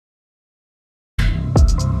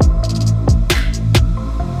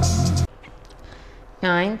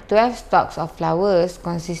9, 12 stalks of flowers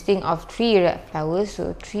consisting of 3 red flowers,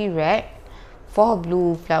 so 3 red, 4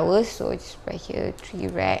 blue flowers, so just right here 3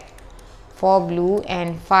 red, 4 blue,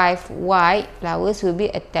 and 5 white flowers will be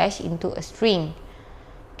attached into a string.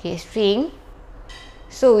 Okay, string.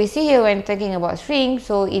 So we see here when talking about string,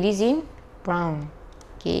 so it is in brown.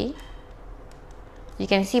 Okay, you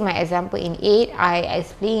can see my example in 8. I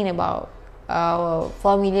explained about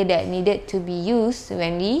formula that needed to be used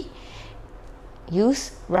when we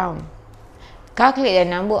use brown. Calculate the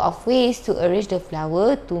number of ways to arrange the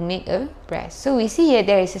flower to make a breast. So we see here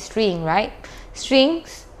there is a string, right?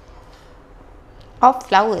 Strings of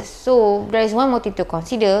flowers. So there is one more thing to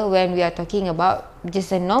consider when we are talking about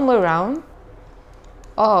just a normal round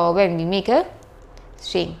or when we make a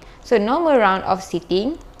string. So normal round of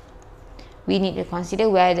sitting, we need to consider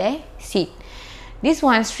where they sit. This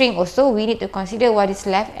one string also, we need to consider what is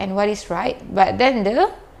left and what is right, but then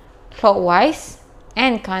the clockwise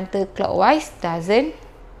and counterclockwise doesn't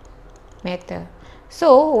matter.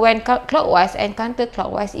 So when clockwise and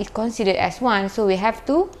counterclockwise is considered as one, so we have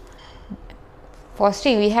to, for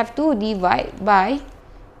string, we have to divide by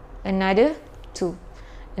another 2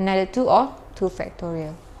 or 2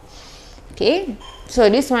 factorial. Okay, so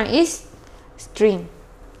this one is string.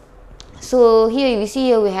 So here we see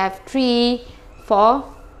here we have 3, 4,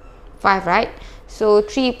 5, right? So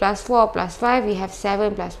 3 plus 4 plus 5, we have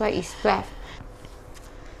 7 plus 5 is 12.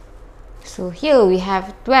 So here we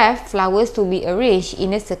have 12 flowers to be arranged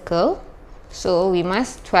in a circle. So we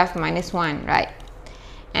must 12 minus 1, right?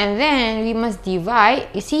 And then we must divide.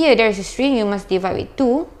 You see here there is a string, you must divide with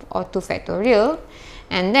 2 or 2 factorial.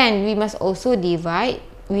 And then we must also divide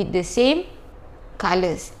with the same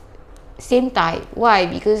colors, same type. Why?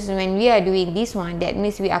 Because when we are doing this one, that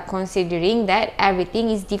means we are considering that everything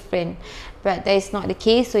is different, but that is not the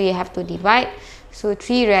case, so you have to divide. So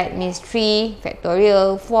 3 red means 3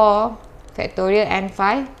 factorial, 4 factorial, and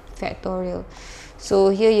 5 factorial. So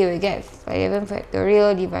here you will get 11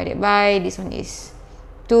 factorial divided by, this one is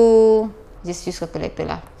 2, just use calculator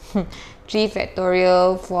lah. 3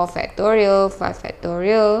 factorial, 4 factorial, 5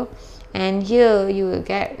 factorial, and here you will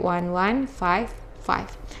get 1155.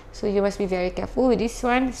 So you must be very careful with this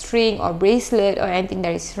one, string or bracelet or anything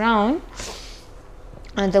that is round.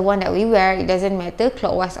 And the one that we wear, it doesn't matter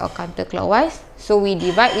clockwise or counterclockwise, so we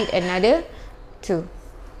divide with another 2.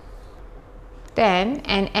 Then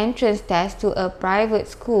an entrance test to a private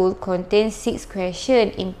school contains 6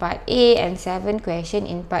 questions in part A and 7 questions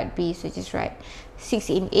in part B, so just write 6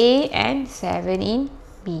 in A and 7 in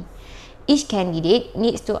B. Each candidate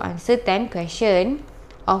needs to answer 10 questions,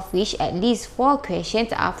 of which at least 4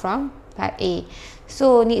 questions are from part A.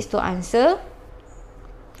 So needs to answer,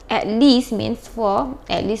 at least means 4,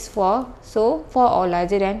 at least 4, so 4 or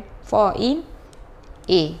larger than 4 in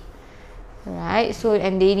A. Right, so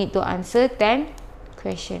and they need to answer 10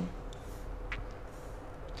 questions.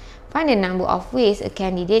 Find the number of ways a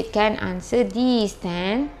candidate can answer these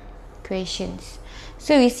 10 questions.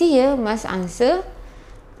 So we see here must answer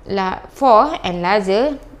 4 and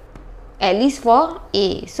larger, at least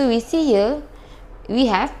 4A. So we see here we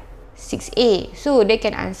have 6A, so they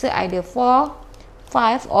can answer either 4,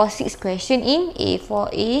 5 or 6 questions in A,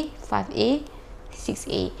 4A, 5A,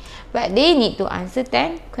 6A, but they need to answer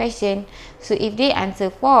 10 questions. So if they answer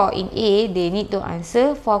 4 in A, they need to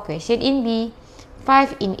answer 4 questions in B.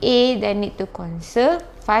 5 in A, then need to answer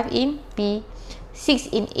 5 in B. 6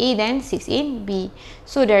 in A, then 6 in B.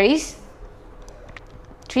 So there is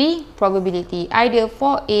 3 probability, either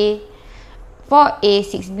 4A,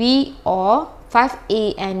 6B, or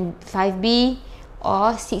 5A and 5B,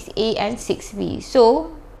 or 6A and 6B.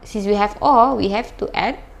 So since we have all, we have to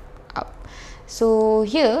add up. So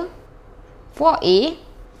here 4A,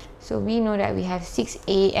 so we know that we have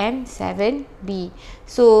 6A and 7B.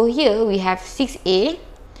 So here we have 6A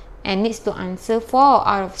and needs to answer 4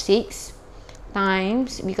 out of 6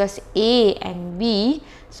 times, because A and B,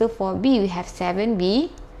 so for B we have 7B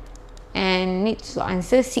and needs to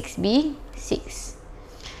answer 6B, 6.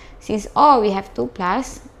 Since all we have 2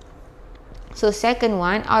 plus, so second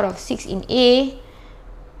one out of 6 in A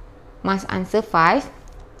must answer 5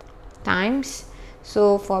 times.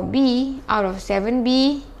 So for B, out of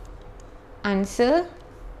 7B, answer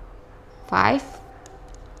 5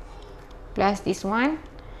 plus this one.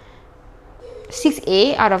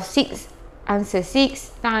 6A out of 6 answer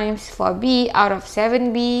 6 times. For B, out of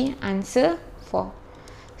 7B, answer 4.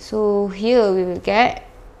 So here we will get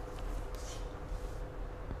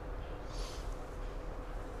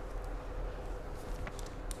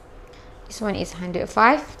this one is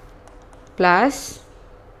 105 plus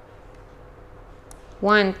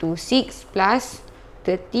 126 plus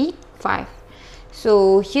 35.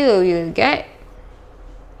 So here we'll get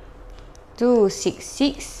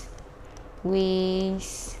 266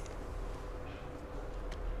 with